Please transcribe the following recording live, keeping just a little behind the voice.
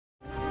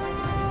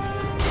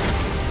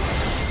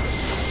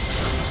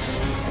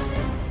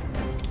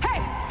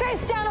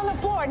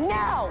door,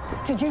 now!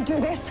 Did you do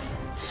this?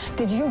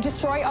 Did you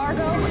destroy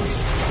Argo?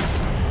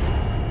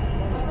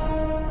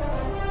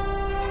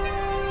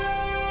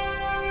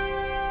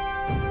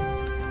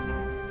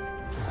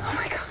 Oh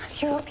my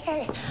God, you're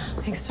okay.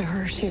 Thanks to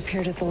her, she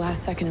appeared at the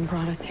last second and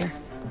brought us here.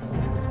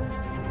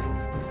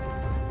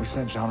 We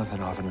sent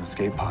Jonathan off in an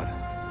escape pod.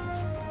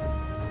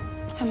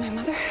 And my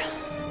mother?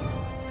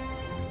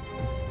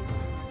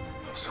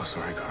 I'm so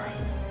sorry, Kara.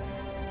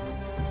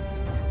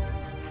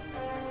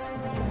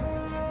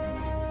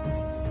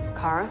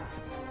 Kara?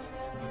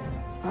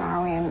 Where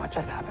are we and what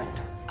just happened?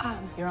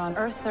 You're on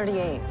Earth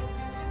 38.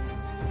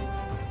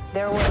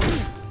 There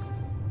was...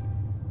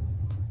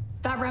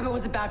 That rabbit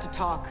was about to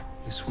talk.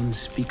 This one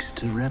speaks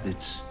to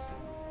rabbits.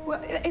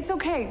 Well, it's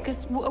okay,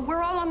 because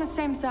we're all on the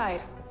same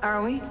side.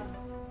 Are we?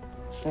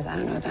 Because I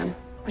don't know them.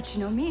 But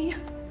you know me.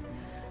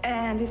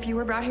 And if you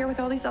were brought here with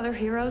all these other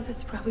heroes,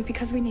 it's probably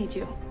because we need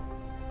you.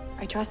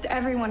 I trust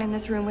everyone in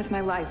this room with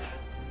my life,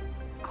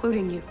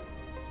 including you.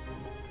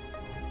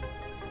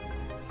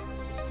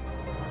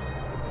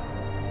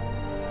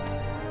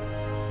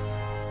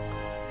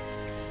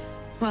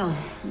 Well,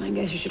 I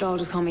guess you should all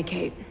just call me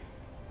Kate.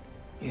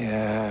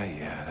 Yeah,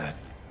 that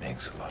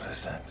makes a lot of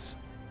sense.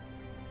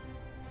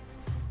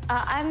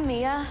 I'm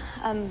Mia.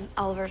 I'm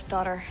Oliver's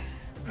daughter.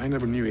 I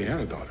never knew he had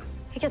a daughter.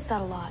 He gets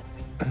that a lot.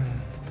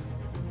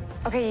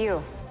 Okay,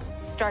 you.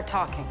 Start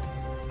talking.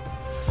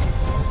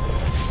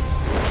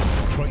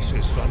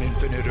 Crisis on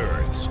Infinite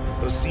Earths.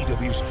 The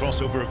CW's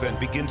crossover event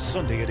begins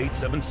Sunday at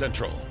 8/7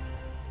 Central.